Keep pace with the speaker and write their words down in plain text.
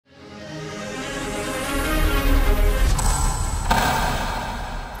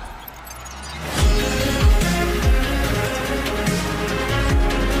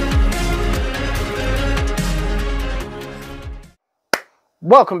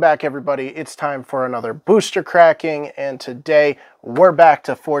Welcome back, everybody. It's time for another booster cracking, and today we're back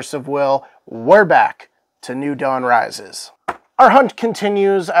to Force of Will. We're back to New Dawn Rises. Our hunt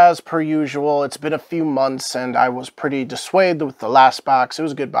continues as per usual. It's been a few months, and I was pretty dissuaded with the last box. It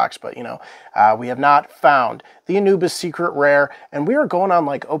was a good box, but you know, we have not found the Anubis Secret Rare, and we are going on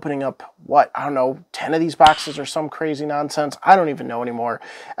like opening up, what, I don't know, 10 of these boxes or some crazy nonsense. I don't even know anymore.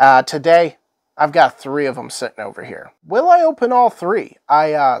 Today, I've got 3 of them sitting over here. Will I open all 3?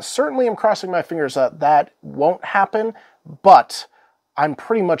 I certainly am crossing my fingers that that won't happen, but I'm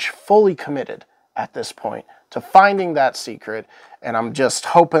pretty much fully committed at this point to finding that secret, and I'm just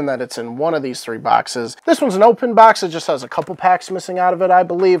hoping that it's in one of these 3 boxes. This one's an open box. It just has a couple packs missing out of it, I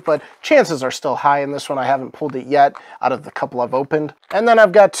believe, but chances are still high in this one. I haven't pulled it yet out of the couple I've opened. And then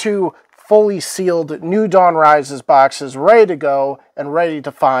I've got 2 fully sealed New Dawn Rises boxes ready to go and ready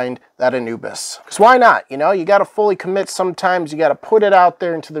to find that Anubis. Because why not? You know, you got to fully commit sometimes. You got to put it out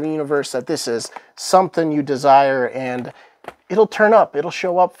there into the universe that this is something you desire, and it'll turn up. It'll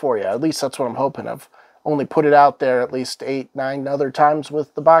show up for you. At least that's what I'm hoping. I've only put it out there at least 8, 9 other times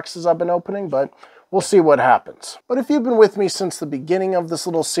with the boxes I've been opening, but we'll see what happens. But if you've been with me since the beginning of this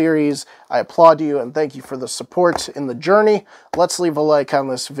little series, I applaud you and thank you for the support in the journey. Let's leave a like on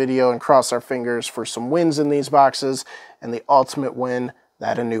this video and cross our fingers for some wins in these boxes and the ultimate win,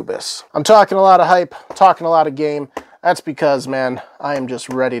 that Anubis. I'm talking a lot of hype, talking a lot of game. That's because, man, I am just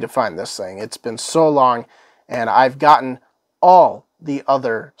ready to find this thing. It's been so long, and I've gotten all the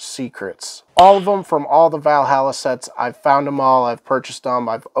other secrets. All of them from all the Valhalla sets. I've found them all. I've purchased them.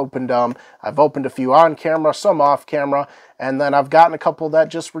 I've opened them. I've opened a few on camera, some off camera, and then I've gotten a couple that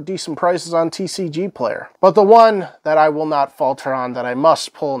just were decent prices on TCG Player. But the one that I will not falter on, that I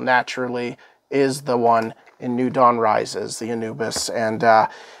must pull naturally, is the one in New Dawn Rises, the Anubis, and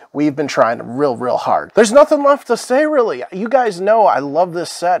we've been trying real hard. There's nothing left to say, really. You guys know I love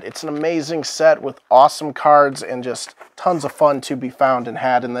this set. It's an amazing set with awesome cards and just tons of fun to be found and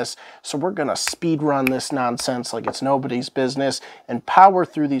had in this. So we're gonna speed run this nonsense like it's nobody's business and power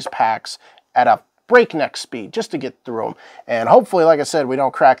through these packs at a breakneck speed just to get through them. And hopefully, like I said, we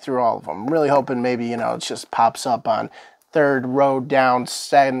don't crack through all of them. I'm really hoping maybe, you know, it just pops up on 3rd row down,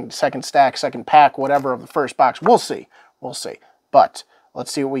 second stack, second pack, whatever of the first box. We'll see. We'll see. But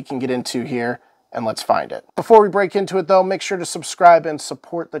let's see what we can get into here, and let's find it. Before we break into it, though, make sure to subscribe and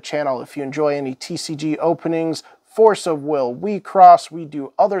support the channel. If you enjoy any TCG openings, Force of Will, We Cross, we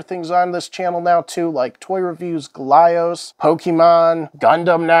do other things on this channel now, too, like toy reviews, Golios, Pokemon,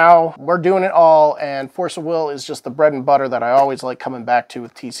 Gundam now. We're doing it all, and Force of Will is just the bread and butter that I always like coming back to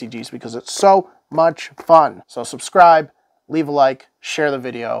with TCGs because it's so much fun. So subscribe, leave a like, share the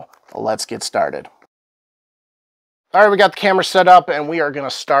video. Let's get started. All right, we got the camera set up, and we are going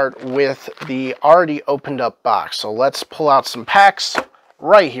to start with the already opened up box. So let's pull out some packs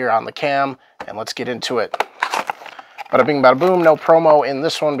right here on the cam, and let's get into it. Bada bing, bada boom. No promo in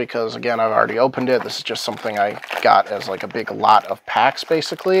this one because, again, I've already opened it. This is just something I got as like a big lot of packs,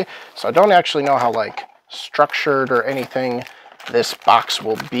 basically. So I don't actually know how like structured or anything this box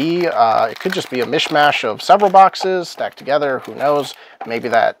will be. It could just be a mishmash of several boxes stacked together. Who knows? Maybe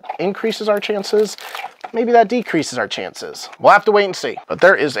that increases our chances. Maybe that decreases our chances. We'll have to wait and see. But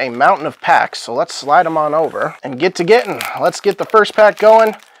there is a mountain of packs, so let's slide them on over and get to getting. Let's get the first pack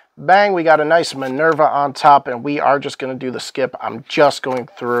going. Bang, we got a nice Minerva on top, and we are just going to do the skip. I'm just going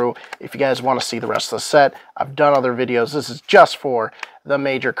through. If you guys want to see the rest of the set, I've done other videos. This is just for the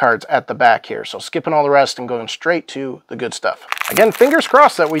major cards at the back here. So skipping all the rest and going straight to the good stuff. Again, fingers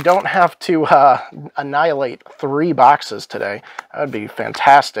crossed that we don't have to annihilate 3 boxes today. That would be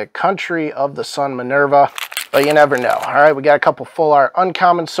fantastic. Country of the Sun Minerva, but you never know. All right, we got a couple full art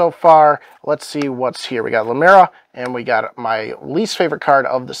uncommon so far. Let's see what's here. We got Lemira, and we got my least favorite card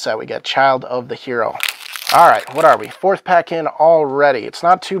of the set. We got Child of the Hero. All right, what are we? 4th pack in already. It's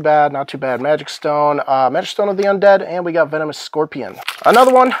not too bad, not too bad. Magic Stone of the Undead, and we got Venomous Scorpion.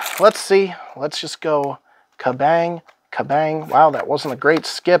 Another one. Let's see. Let's just go kabang, kabang. Wow, that wasn't a great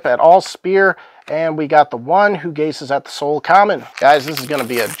skip at all. Spear, and we got the One Who Gazes at the Soul Common. Guys, this is going to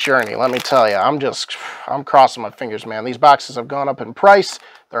be a journey, let me tell you. I'm crossing my fingers, man. These boxes have gone up in price.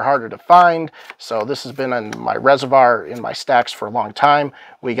 They're harder to find, so this has been in my reservoir, in my stacks for a long time.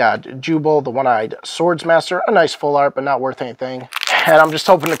 We got Jubal, the One-Eyed Swordsmaster, a nice full art, but not worth anything. And I'm just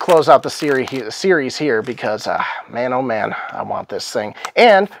hoping to close out the series here because, man, oh man, I want this thing.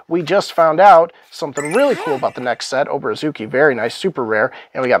 And we just found out something really cool about the next set, Oberazuki, very nice, super rare,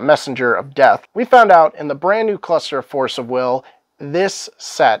 and we got Messenger of Death. We found out in the brand new cluster of Force of Will, this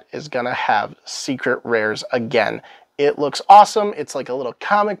set is gonna have secret rares again. It looks awesome. It's like a little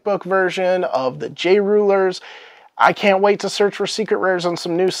comic book version of the J-Rulers. I can't wait to search for secret rares on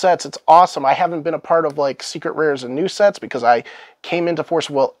some new sets. It's awesome. I haven't been a part of like secret rares and new sets because I came into Force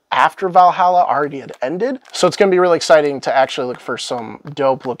of Will after Valhalla already had ended. So it's going to be really exciting to actually look for some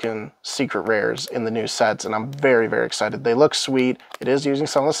dope looking secret rares in the new sets. And I'm very, very excited. They look sweet. It is using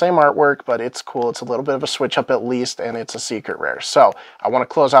some of the same artwork, but it's cool. It's a little bit of a switch up at least, and it's a secret rare. So I want to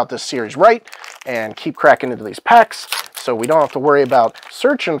close out this series right and keep cracking into these packs, so we don't have to worry about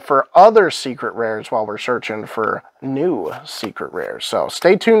searching for other secret rares while we're searching for new secret rares. So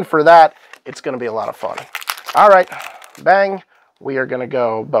stay tuned for that. It's going to be a lot of fun. All right, bang. We are going to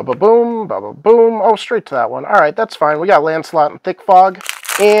go ba-ba-boom, ba-ba-boom. Oh, straight to that one. All right, that's fine. We got Lancelot and Thick Fog.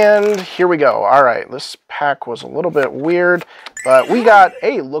 And here we go. All right, this pack was a little bit weird, but we got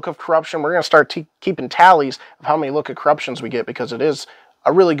a Look of Corruption. We're going to start keeping tallies of how many Look of Corruptions we get because it is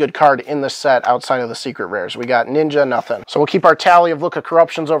a really good card in this set outside of the secret rares. We got Ninja, nothing. So we'll keep our tally of Look of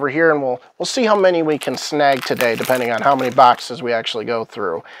Corruptions over here, and we'll see how many we can snag today, depending on how many boxes we actually go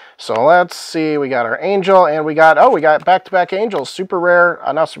through. So let's see, we got our Angel, and we got back-to-back Angels. Super rare,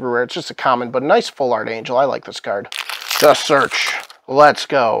 not super rare, it's just a common, but nice full art Angel. I like this card. The Search. Let's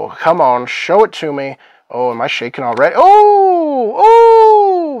go. Come on, show it to me. Oh, am I shaking already?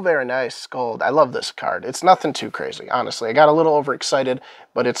 Oh, very nice. Gold. I love this card. It's nothing too crazy, honestly. I got a little overexcited,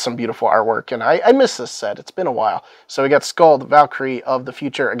 but it's some beautiful artwork, and I miss this set. It's been a while. So we got Skull, the Valkyrie of the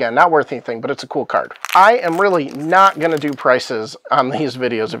Future. Again, not worth anything, but it's a cool card. I am really not going to do prices on these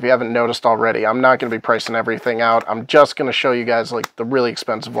videos, if you haven't noticed already. I'm not going to be pricing everything out. I'm just going to show you guys like the really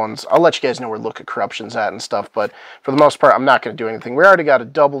expensive ones. I'll let you guys know where Look at Corruption's at and stuff, but for the most part, I'm not going to do anything. We already got a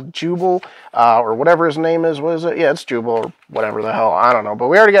double Jubal, or whatever his name is. What is it? Yeah, it's Jubal, or whatever the hell. I don't know, but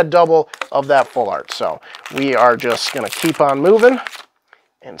we already got double of that full art. So we are just going to keep on moving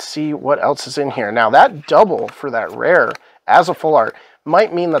and see what else is in here. Now, that double for that rare as a full art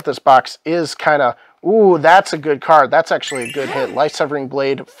might mean that this box is kind of, ooh, that's a good card. That's actually a good hit. Life-Severing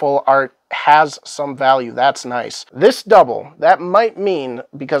Blade, full art, has some value. That's nice. This double, that might mean,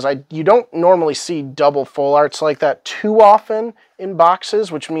 because you don't normally see double full arts like that too often in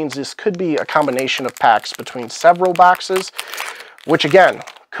boxes, which means this could be a combination of packs between several boxes, which again,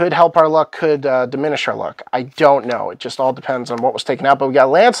 could help our luck, could diminish our luck. I don't know. It just all depends on what was taken out. But we got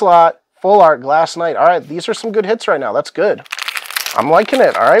Lancelot, full art, Glass Knight. All right, these are some good hits right now. That's good. I'm liking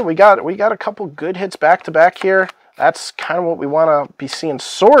it. All right, we got a couple good hits back to back here. That's kind of what we want to be seeing,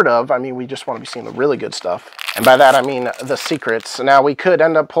 sort of. I mean, we just want to be seeing the really good stuff. And by that, I mean the secrets. Now, we could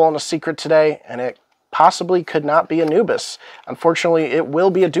end up pulling a secret today, and it possibly could not be Anubis. Unfortunately, it will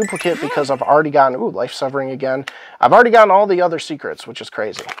be a duplicate because I've already gotten, ooh, Life Severing again. I've already gotten all the other secrets, which is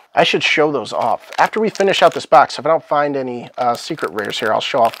crazy. I should show those off. After we finish out this box, if I don't find any secret rares here, I'll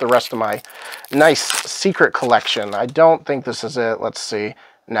show off the rest of my nice secret collection. I don't think this is it. Let's see.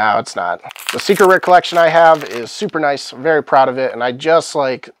 No, it's not. The secret rare collection I have is super nice. I'm very proud of it. And I just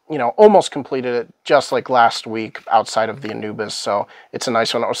like, you know, almost completed it just like last week outside of the Anubis. So it's a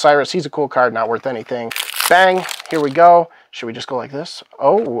nice one. Osiris, he's a cool card, not worth anything. Bang, here we go. Should we just go like this?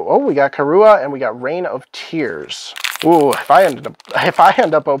 Oh, we got Karua and we got Reign of Tears. Ooh, if I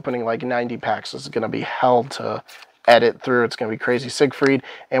end up opening like 90 packs, this is going to be hell to edit through. It's going to be crazy. Siegfried.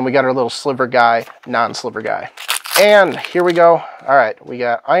 And we got our little sliver guy, non-sliver guy. And here we go. All right, we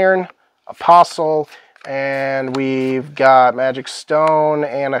got Iron, Apostle, and we've got Magic Stone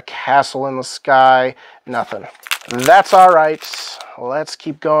and a Castle in the Sky. Nothing. That's all right. Let's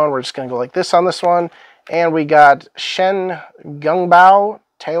keep going. We're just going to go like this on this one. And we got Shen Gungbao,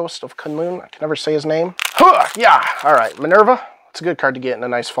 Taoist of Kunlun. I can never say his name. Huh, yeah. All right, Minerva. It's a good card to get in a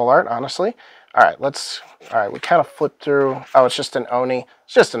nice full art, honestly. All right, we kind of flipped through. Oh, it's just an Oni.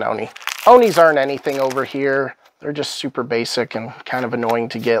 It's just an Oni. Onis aren't anything over here. They're just super basic and kind of annoying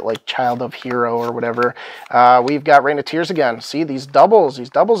to get, like Child of Hero or whatever. We've got Reign of Tears again. See, these doubles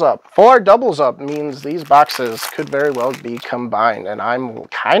up. Full art doubles up means these boxes could very well be combined, and I'm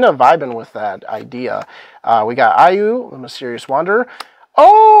kind of vibing with that idea. We got Ayu, the Mysterious Wanderer.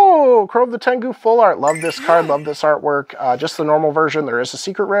 Oh, Crow of the Tengu full art. Love this card, love this artwork. Just the normal version. There is a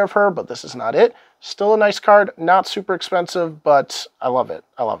secret rare of her, but this is not it. Still a nice card, not super expensive, but I love it.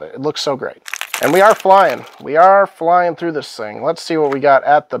 I love it. It looks so great. And we are flying. We are flying through this thing. Let's see what we got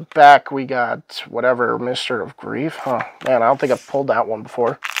at the back. We got whatever, Mister of Grief. Huh, man, I don't think I've pulled that one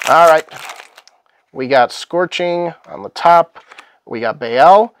before. All right. We got Scorching on the top. We got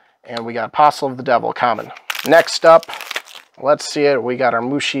Baal, and we got Apostle of the Devil, common. Next up, let's see it. We got our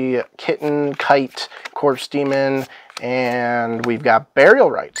Mushi Kitten, Kite, Corpse Demon, and we've got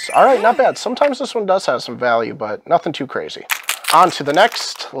Burial Rites. All right, not bad. Sometimes this one does have some value, but nothing too crazy. On to the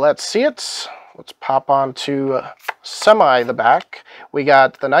next. Let's see it. let's pop on to semi the back. We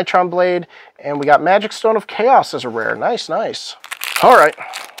got the Nitron Blade, and we got Magic Stone of Chaos as a rare. Nice, nice. All right,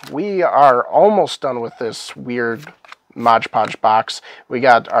 we are almost done with this weird Mod Podge box. We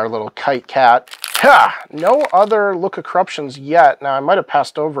got our little kite cat. Ha! No other Look of Corruptions yet. Now, I might have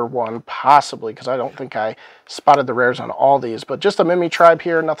passed over one, possibly, because I don't think I spotted the rares on all these, but just a Mimi Tribe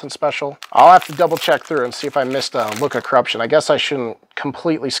here, nothing special. I'll have to double check through and see if I missed a Look of Corruption. I guess I shouldn't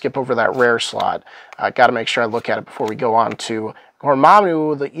completely skip over that rare slot. I got to make sure I look at it before we go on to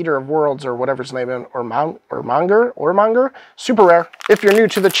Gormanu, the Eater of Worlds, or whatever his name is, Ormonger, super rare. If you're new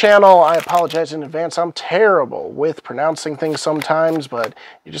to the channel, I apologize in advance. I'm terrible with pronouncing things sometimes, but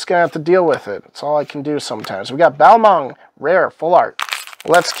you're just gonna have to deal with it. That's all I can do sometimes. We got Balmung, rare, full art.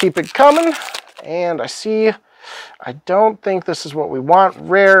 Let's keep it coming. And I don't think this is what we want.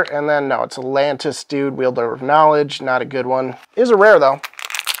 Rare, and then no, it's Atlantis, dude, Wielder of Knowledge, not a good one. Is a rare though.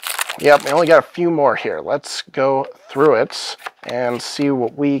 Yep, we only got a few more here. Let's go through it and see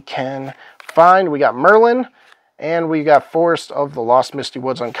what we can find. We got Merlin, and we got Forest of the Lost Misty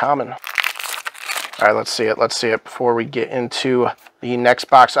Woods uncommon. All right, let's see it. Let's see it before we get into the next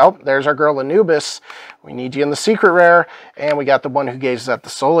box. Oh, there's our girl Anubis. We need you in the secret rare, and we got the one who gazes at the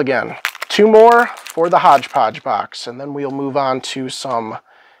soul again. Two more for the Hodgepodge box, and then we'll move on to some,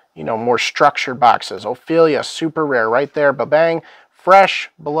 you know, more structured boxes. Ophelia, super rare right there. Ba-bang. Fresh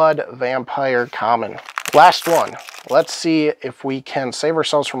Blood Vampire common. Last one. Let's see if we can save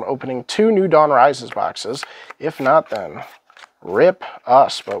ourselves from opening 2 New Dawn Rises boxes. If not, then rip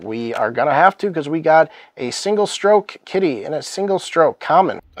us. But we are going to have to, because we got a single stroke kitty and a single stroke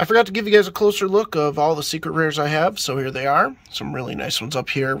common. I forgot to give you guys a closer look of all the secret rares I have, so here they are. Some really nice ones up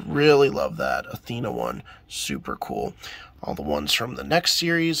here. Really love that Athena one. Super cool. All the ones from the next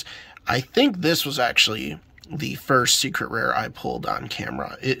series. I think this was actually the first secret rare I pulled on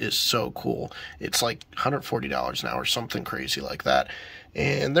camera. It is so cool. It's like $140 now or something crazy like that.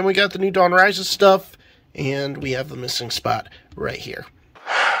 And then we got the New Dawn Rises stuff, and we have the missing spot right here.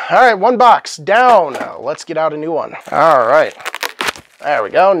 All right, one box down. Let's get out a new one. All right. There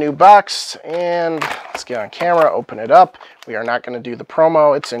we go, new box, and let's get on camera, open it up. We are not going to do the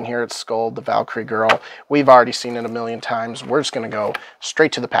promo. It's in here. It's Skull, the Valkyrie girl. We've already seen it a million times. We're just going to go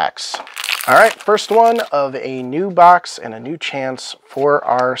straight to the packs. All right, first one of a new box and a new chance for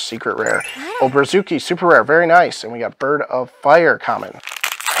our secret rare. Obrazuki, super rare, very nice. And we got Bird of Fire common.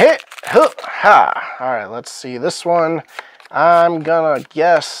 Hit, ha. All right, let's see this one. I'm gonna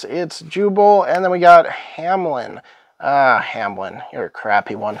guess it's Jubal. And then we got Hamlin. Hamlin, you're a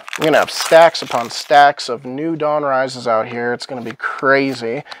crappy one. We're gonna have stacks upon stacks of New Dawn Rises out here. It's gonna be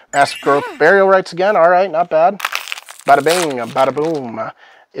crazy. Massive Growth, Burial Rites again. All right, not bad. Bada bing, bada boom.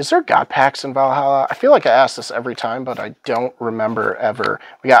 Is there God packs in Valhalla? I feel like I ask this every time, but I don't remember ever.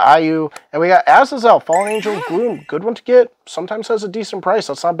 We got Ayu, and we got Azazel, Fallen Angel Gloom. Good one to get. Sometimes has a decent price.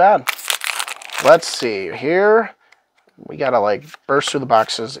 That's not bad. Let's see. Here, we got to, like, burst through the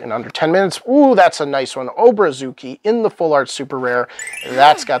boxes in under 10 minutes. Ooh, that's a nice one. Obrazuki in the full art super rare.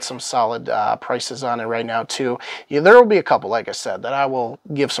 That's got some solid prices on it right now, too. Yeah, there will be a couple, like I said, that I will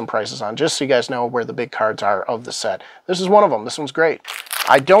give some prices on, just so you guys know where the big cards are of the set. This is one of them. This one's great.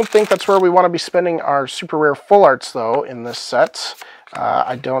 I don't think that's where we want to be spending our super rare full arts, though, in this set.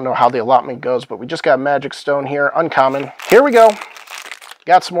 I don't know how the allotment goes, but we just got Magic Stone here, uncommon. Here we go.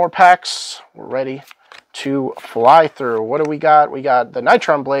 Got some more packs. We're ready to fly through. What do we got? We got the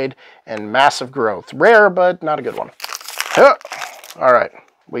Nitron Blade and Massive Growth. Rare, but not a good one. All right.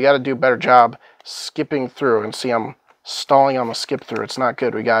 We got to do a better job skipping through. And see, I'm stalling on the skip through. It's not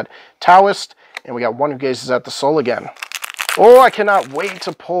good. We got Taoist, and we got One Who Gazes at the Soul again. Oh, I cannot wait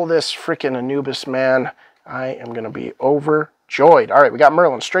to pull this freaking Anubis, man. I am going to be overjoyed. All right, we got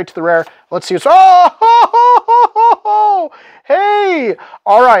Merlin straight to the rare. Let's see what's... Oh! Hey!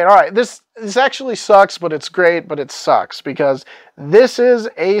 All right. This actually sucks, but it's great, but it sucks because this is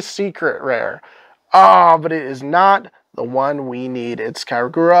a secret rare. Oh, but it is not the one we need. It's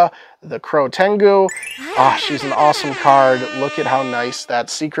Karagura, the Crow Tengu. Oh, she's an awesome card. Look at how nice that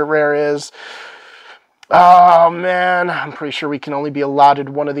secret rare is. Oh, man, I'm pretty sure we can only be allotted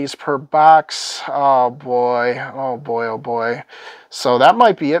one of these per box. Oh, boy. Oh, boy, oh, boy. So that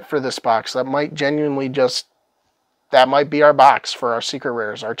might be it for this box. That might genuinely just... That might be our box for our secret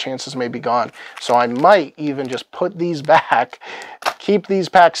rares. Our chances may be gone. So I might even just put these back, keep these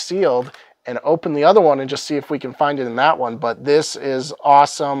packs sealed, and open the other one and just see if we can find it in that one. But this is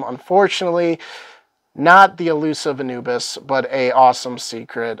awesome. Unfortunately... Not the elusive Anubis, but a awesome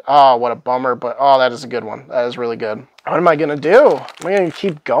secret. Oh, what a bummer, but oh, that is a good one. That is really good. What am I going to do? Am I going to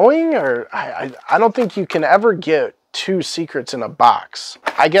keep going? Or I don't think you can ever get 2 secrets in a box.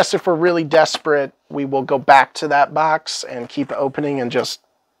 I guess if we're really desperate, we will go back to that box and keep opening and just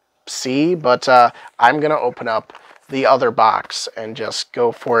see, but I'm gonna open up the other box and just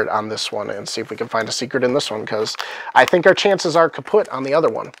go for it on this one and see if we can find a secret in this one, because I think our chances are kaput on the other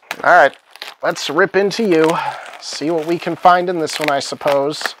one. All right, let's rip into you, see what we can find in this one, I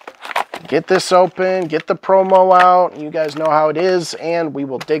suppose. Get this open, get the promo out. You guys know how it is, and we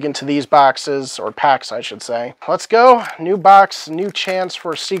will dig into these boxes, or packs, I should say. Let's go. New box, new chance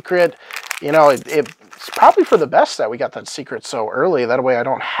for a secret. You know, it's probably for the best that we got that secret so early. That way I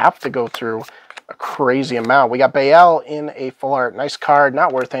don't have to go through a crazy amount. We got Bael in a full art. Nice card,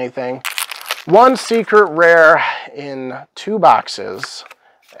 not worth anything. 1 secret rare in 2 boxes,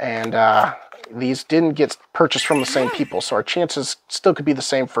 and these didn't get purchased from the same people, so our chances still could be the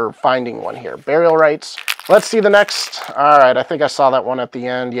same for finding one here. Burial Rites. Let's see the next. All right, I think I saw that one at the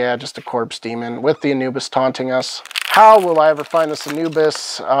end. Yeah, just a corpse demon with the Anubis taunting us. How will I ever find this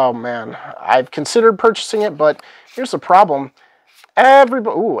Anubis? Oh, man. I've considered purchasing it, but here's the problem.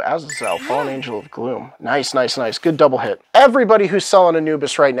 Everybody, ooh, Azazel, Fallen Angel of Gloom. Nice, nice, nice. Good double hit. Everybody who's selling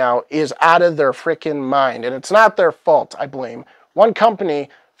Anubis right now is out of their freaking mind, and it's not their fault. I blame one company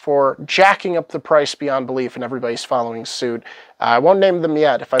for jacking up the price beyond belief, and everybody's following suit. I won't name them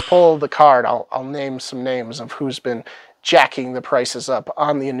yet. If I pull the card, I'll name some names of who's been jacking the prices up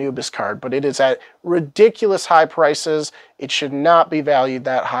on the Anubis card, but it is at ridiculous high prices. It should not be valued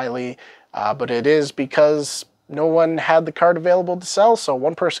that highly, but it is because no one had the card available to sell, so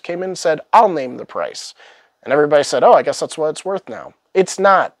one person came in and said, I'll name the price. And everybody said, oh, I guess that's what it's worth now. It's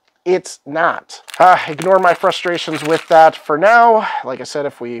not. It's not. Ignore my frustrations with that for now. Like I said,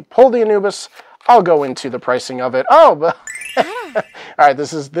 if we pull the Anubis, I'll go into the pricing of it. Oh, but all right,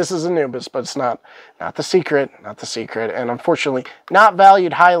 this is Anubis, but it's not the secret, not the secret, and unfortunately not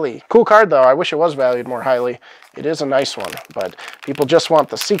valued highly. Cool card though. I wish it was valued more highly. It is a nice one, but people just want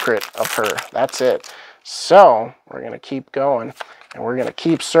the secret of her. That's it. So we're gonna keep going, and we're gonna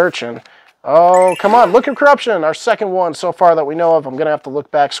keep searching. Oh, come on. Look at Corruption, our second one so far that we know of. I'm going to have to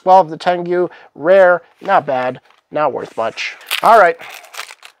look back. Squall of the Tengu, rare, not bad, not worth much. All right,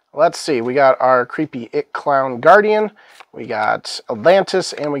 let's see. We got our creepy It Clown Guardian. We got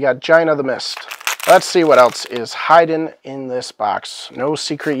Atlantis, and we got Giant of the Mist. Let's see what else is hiding in this box. No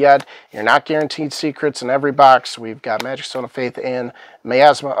secret yet. You're not guaranteed secrets in every box. We've got Magic Stone of Faith and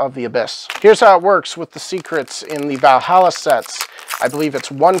Miasma of the Abyss. Here's how it works with the secrets in the Valhalla sets. I believe it's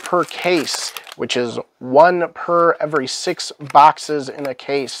 1 per case, which is 1 per every 6 boxes in a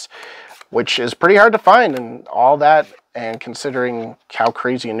case, which is pretty hard to find, and all that, and considering how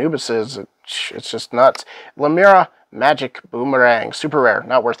crazy Anubis is, it's just nuts. Lemira Magic Boomerang, super rare,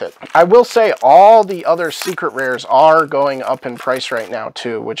 not worth it. I will say all the other secret rares are going up in price right now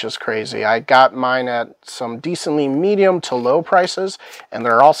too, which is crazy. I got mine at some decently medium to low prices, and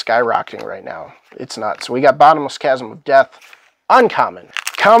they're all skyrocketing right now. It's nuts. We got Bottomless Chasm of Death, uncommon.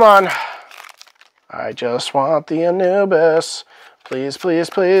 Come on. I just want the Anubis. Please, please,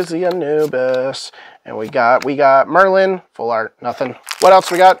 please, the Anubis. And we got Merlin, full art, nothing. What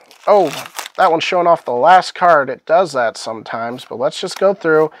else we got? Oh, that one's showing off the last card. It does that sometimes, but let's just go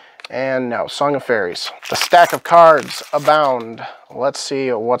through. And no, Song of Fairies. The stack of cards abound. Let's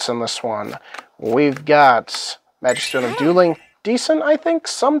see what's in this one. We've got Magic Stone of Dueling. Decent, I think,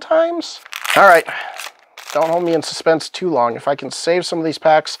 sometimes. All right. Don't hold me in suspense too long. If I can save some of these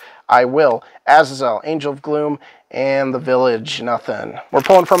packs, I will. Azazel, Angel of Gloom, and the Village, nothing. We're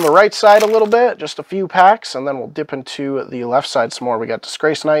pulling from the right side a little bit, just a few packs, and then we'll dip into the left side some more. We got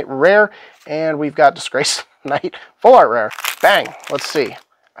Disgrace Knight, rare, and we've got Disgrace Knight, full art rare. Bang, let's see.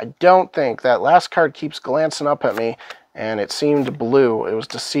 I don't think that last card keeps glancing up at me, and it seemed blue. It was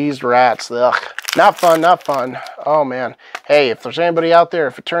Deceased Rats, ugh. Not fun, not fun. Oh man. Hey, if there's anybody out there,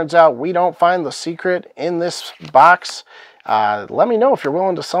 if it turns out we don't find the secret in this box, let me know if you're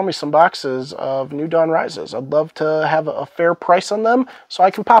willing to sell me some boxes of New Dawn Rises. I'd love to have a fair price on them so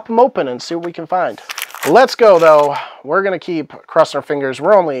I can pop them open and see what we can find. Let's go though. We're going to keep crossing our fingers.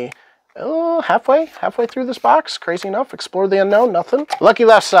 We're only halfway through this box. Crazy enough. Explore the unknown, nothing. Lucky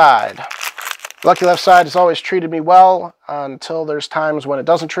Left Side. Lucky Left Side has always treated me well until there's times when it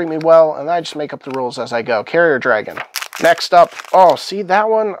doesn't treat me well, and I just make up the rules as I go. Carrier Dragon. Next up, oh, see that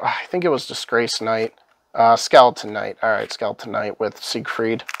one? I think it was Disgrace Knight. Skeleton Knight. All right, Skeleton Knight with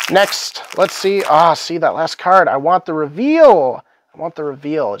Siegfried. Next, let's see. See that last card. I want the reveal. I want the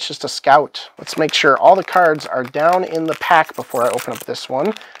reveal. It's just a scout. Let's make sure all the cards are down in the pack before I open up this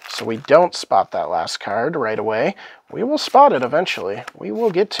one, so we don't spot that last card right away. We will spot it eventually. We will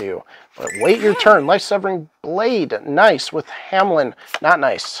get to you. But wait your turn. Life-Severing Blade. Nice with Hamlin. Not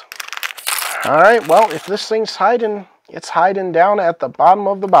nice. All right, well, if this thing's hiding, it's hiding down at the bottom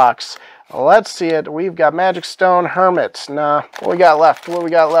of the box. Let's see it. We've got Magic Stone, Hermit. Nah, what we got left? What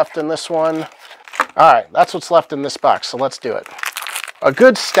we got left in this one? All right, that's what's left in this box, so let's do it. A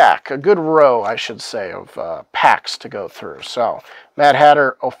good stack, a good row, I should say, of packs to go through. So, Mad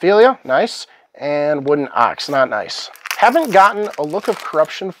Hatter, Ophelia, nice, and Wooden Ox, not nice. Haven't gotten a Look of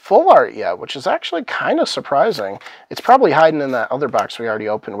Corruption full art yet, which is actually kind of surprising. It's probably hiding in that other box we already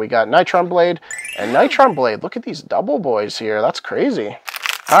opened. We got Nitron Blade and Nitron Blade. Look at these double boys here. That's crazy.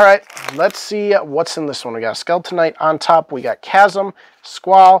 All right, let's see what's in this one. We got Skeleton Knight on top. We got Chasm,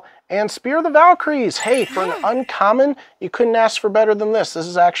 Squall, and Spear of the Valkyries. Hey, for an uncommon, you couldn't ask for better than this. This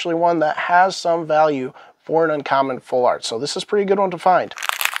is actually one that has some value for an uncommon full art. So this is a pretty good one to find.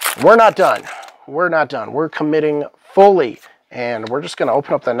 We're not done. We're not done. We're committing fully. And we're just going to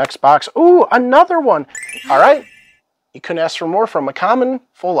open up the next box. Ooh, another one. All right. You couldn't ask for more from a common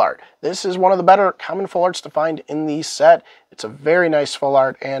full art. This is one of the better common full arts to find in the set. It's a very nice full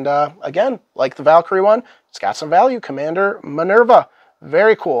art. And again, like the Valkyrie one, it's got some value. Commander Minerva.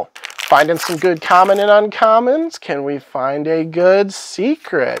 Very cool. Finding some good common and uncommons. Can we find a good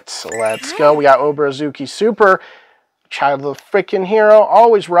secret? Let's go. We got Obrazuki Super. Child of the freaking hero.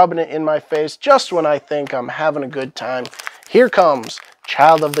 Always rubbing it in my face just when I think I'm having a good time. Here comes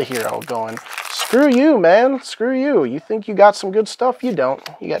Child of the Hero going, screw you, man. Screw you. You think you got some good stuff? You don't.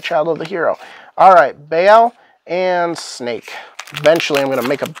 You got Child of the Hero. All right, Baal and Snake. Eventually, I'm going to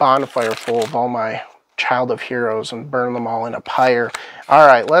make a bonfire full of all my Child of Heroes and burn them all in a pyre. All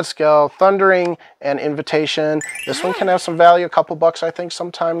right, let's go. Thundering and Invitation. This one can have some value, a couple bucks, I think,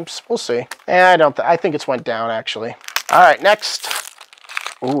 sometimes. We'll see. I think it's went down, actually. All right, next.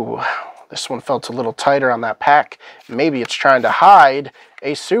 Ooh, this one felt a little tighter on that pack. Maybe it's trying to hide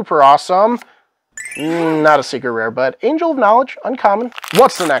a super awesome, not a secret rare, but Angel of Knowledge, uncommon.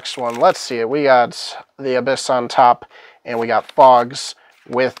 What's the next one? Let's see it. We got the Abyss on top, and we got Fogs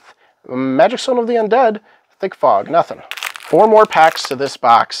with Magic Stone of the Undead, Thick Fog, nothing. 4 more packs to this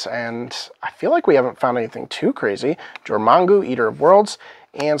box, and I feel like we haven't found anything too crazy. Jormangu, Eater of Worlds,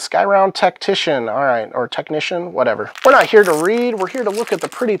 and Skyround Tactician, all right, or Technician, whatever. We're not here to read, we're here to look at the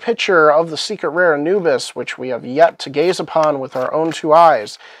pretty picture of the secret rare Anubis, which we have yet to gaze upon with our own 2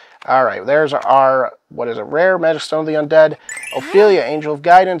 eyes. All right, there's our, what is it, rare, Magic Stone of the Undead, Ophelia, Angel of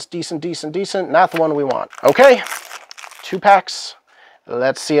Guidance, decent, decent, decent, not the one we want. Okay, 2 packs,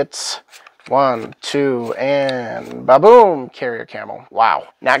 let's see it. 1, 2, and ba-boom, Carrier Camel. Wow,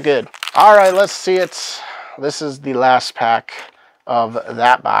 not good. All right, let's see it. This is the last pack of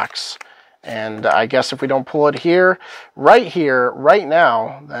that box, and I guess if we don't pull it here, right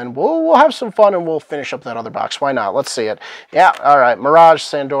now, then we'll have some fun and we'll finish up that other box. Why not? Let's see it. Yeah, all right, Mirage,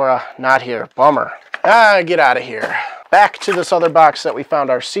 Sandora, not here. Bummer. Get out of here. Back to this other box that we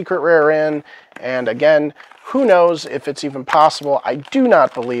found our secret rare in, and again, who knows if it's even possible. I do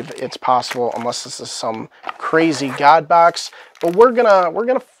not believe it's possible unless this is some crazy god box, but we're gonna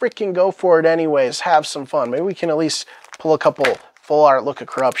freaking go for it anyways. Have some fun. Maybe we can at least pull a couple full art Look of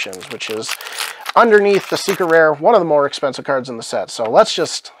Corruptions, which is underneath the secret rare, one of the more expensive cards in the set. So let's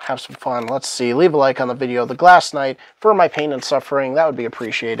just have some fun. Let's see. Leave a like on the video. The Glass Knight for my pain and suffering. That would be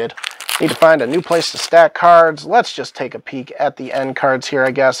appreciated. Need to find a new place to stack cards. Let's just take a peek at the end cards here, I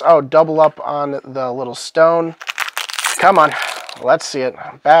guess. Oh, double up on the little stone. Come on. Let's see it.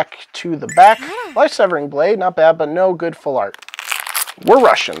 Back to the back. Life-Severing Blade. Not bad, but no good full art. We're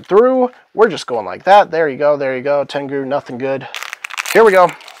rushing through. We're just going like that. There you go. There you go. Tengu, nothing good. Here we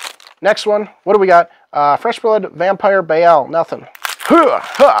go. Next one. What do we got? Fresh Blood, Vampire, Baal, nothing.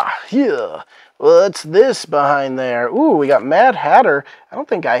 Yeah. What's this behind there? Ooh, we got Mad Hatter. I don't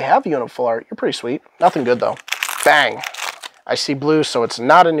think I have you in a full art. You're pretty sweet. Nothing good, though. Bang. I see blue, so it's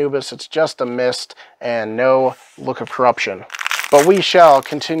not Anubis. It's just a mist and no Look of Corruption. But we shall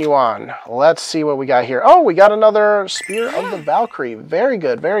continue on. Let's see what we got here. Oh, we got another Spear of the Valkyrie. Very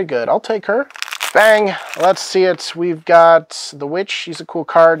good, very good. I'll take her. Bang. Let's see it. We've got the Witch. She's a cool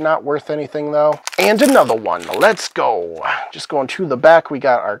card. Not worth anything, though. And another one. Let's go. Just going to the back. We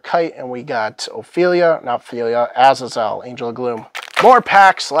got our Kite, and we got Ophelia. Not Ophelia. Azazel. Angel of Gloom. More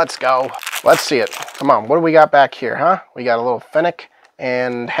packs. Let's go. Let's see it. Come on. What do we got back here, huh? We got a little Fennec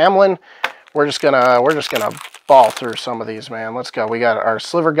and Hamlin. We're just gonna ball through some of these, man. Let's go. We got our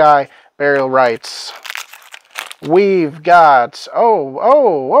Sliver Guy. Burial Rites. We've got,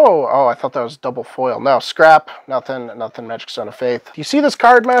 oh, I thought that was double foil. No, scrap, nothing, Magic Stone of Faith. You see this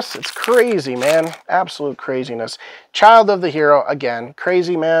card mess? It's crazy, man. Absolute craziness. Child of the Hero, again.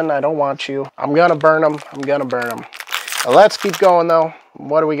 Crazy, man, I don't want you. I'm gonna burn them, Let's keep going, though.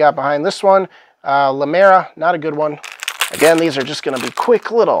 What do we got behind this one? Lamera, not a good one. Again, these are just going to be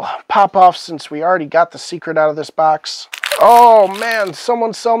quick little pop-offs since we already got the secret out of this box. Oh man,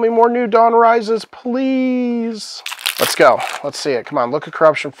 someone sell me more New Dawn Rises, please. Let's go. Let's see it. Come on, Look of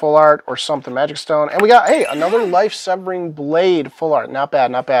Corruption full art or something. Magic Stone. And we got, hey, another Life-Severing Blade full art. Not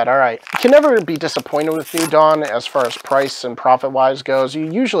bad, not bad. All right. You can never be disappointed with New Dawn as far as price and profit-wise goes.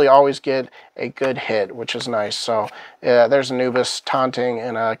 You usually always get a good hit, which is nice. So there's Anubis, Taunting,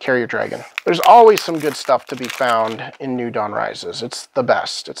 and a Carrier Dragon. There's always some good stuff to be found in New Dawn Rises. It's the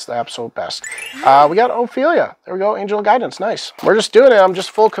best. It's the absolute best. We got Ophelia. There we go. Angel of Guidance. Nice. We're just doing it. I'm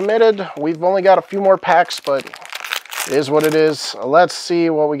just full committed. We've only got a few more packs, but it is what it is. Let's see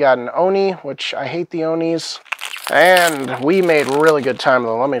what we got in Oni, which I hate the Onis. And we made really good time,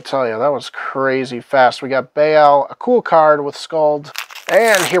 though. Let me tell you, that was crazy fast. We got Baal, a cool card with Scald.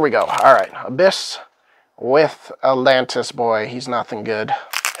 And here we go. All right, Abyss with Atlantis boy. He's nothing good.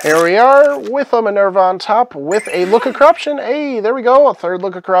 Here we are with a Minerva on top with a Look of Corruption. Hey, there we go. A third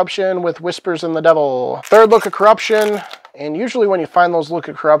Look of Corruption with Whispers in the Devil. Third Look of Corruption. And usually when you find those Look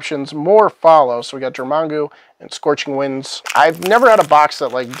of Corruptions, more follow. So we got Dormammu and Scorching Winds. I've never had a box that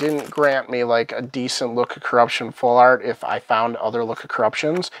like didn't grant me like a decent Look of Corruption full art if I found other Look of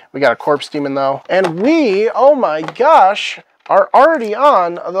Corruptions. We got a Corpse Demon though. And we, oh my gosh, are already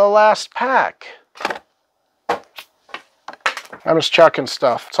on the last pack. I'm just chucking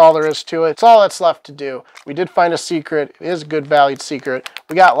stuff. That's all there is to it. It's all that's left to do. We did find a secret. It is a good valued secret.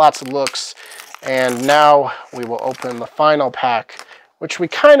 We got lots of looks. And now we will open the final pack, which we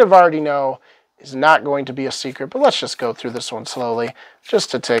kind of already know is not going to be a secret, but let's just go through this one slowly, just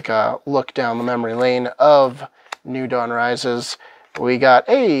to take a look down the memory lane of New Dawn Rises. We got,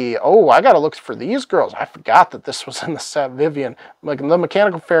 hey, oh, I got to look for these girls. I forgot that this was in the set, Vivian. Like the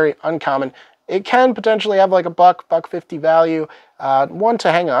Mechanical Fairy, uncommon. It can potentially have like a $1.50 value, one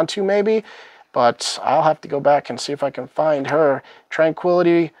to hang on to maybe, but I'll have to go back and see if I can find her.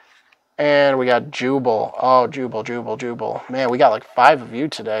 Tranquility. And we got Jubal. Oh, Jubal, Jubal, Jubal. Man, we got like 5 of you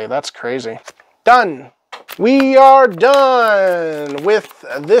today. That's crazy. Done. We are done with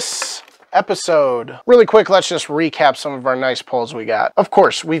this episode. Really quick, let's just recap some of our nice pulls we got. Of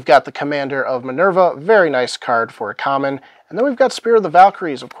course, we've got the Commander of Minerva. Very nice card for a common. And then we've got Spear of the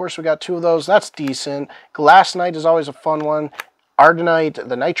Valkyries. Of course, we got 2 of those. That's decent. Glass Knight is always a fun one. Ardenite,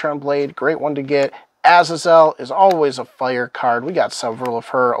 the Nitron Blade, great one to get. Azazel is always a fire card. We got several of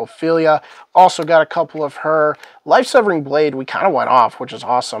her. Ophelia, also got a couple of her. Life-Severing Blade, we kind of went off, which is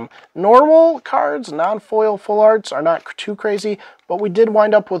awesome. Normal cards, non-foil full arts are not too crazy, but we did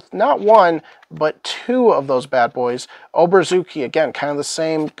wind up with not 1, but 2 of those bad boys. Oberzuki, again, kind of the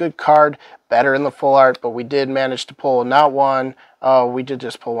same, good card, better in the full art, but we did manage to pull not 1. Oh, we did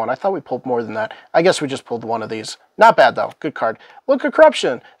just pull 1. I thought we pulled more than that. I guess we just pulled 1 of these. Not bad, though. Good card. Look of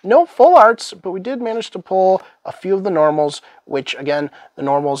Corruption. No full arts, but we did manage to pull a few of the normals, which, again, the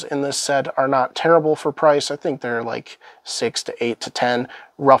normals in this set are not terrible for price. I think they're like 6 to 8 to 10,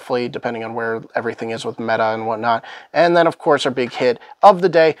 roughly, depending on where everything is with meta and whatnot. And then, of course, our big hit of the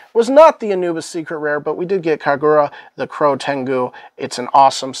day was not the Anubis secret rare, but we did get Kagura, the Crow Tengu. It's an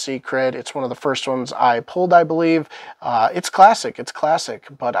awesome secret. It's one of the first ones I pulled, I believe. It's classic. It's classic,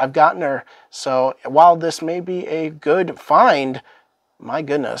 but I've gotten her. So while this may be a good find, my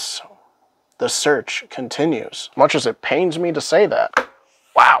goodness, the search continues. Much as it pains me to say that.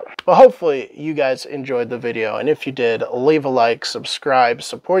 Wow. But hopefully you guys enjoyed the video. And if you did, leave a like, subscribe,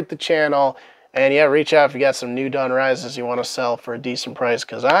 support the channel. And yeah, reach out if you got some New Dawn Rises you want to sell for a decent price,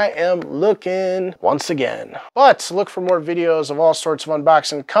 because I am looking once again. But look for more videos of all sorts of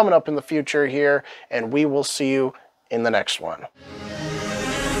unboxing coming up in the future here, and we will see you in the next one.